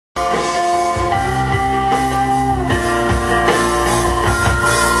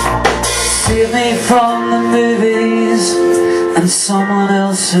Save me from the movies and someone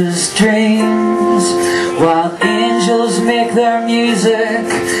else's dreams, while angels make their music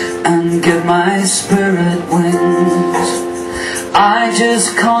and give my spirit wings. I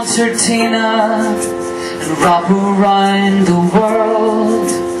just concertina and wrap around the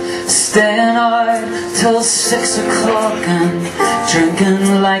world, staying out till 6 o'clock and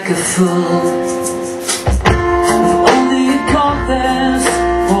drinking like a fool. We've only got this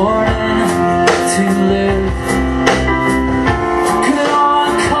morning to live. Look at all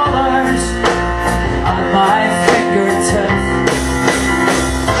the colors on my fingertips.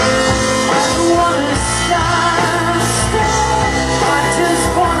 I don't wanna stand still, I just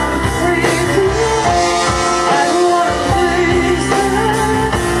wanna breathe. I don't wanna lose this.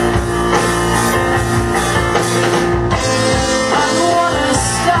 I don't wanna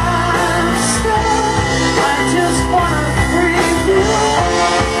stand still, I just wanna breathe.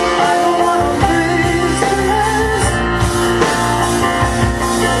 I don't wanna lose this.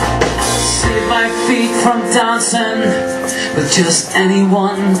 Save my feet from dancing with just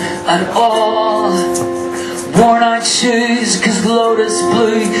anyone at all. Worn out shoes, cause Lotus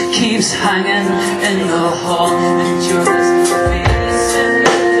Blue keeps hanging in the hall. And you're this face in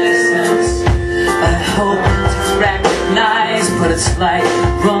the distance I hope to recognize, but it's like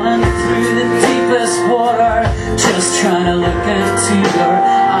running through the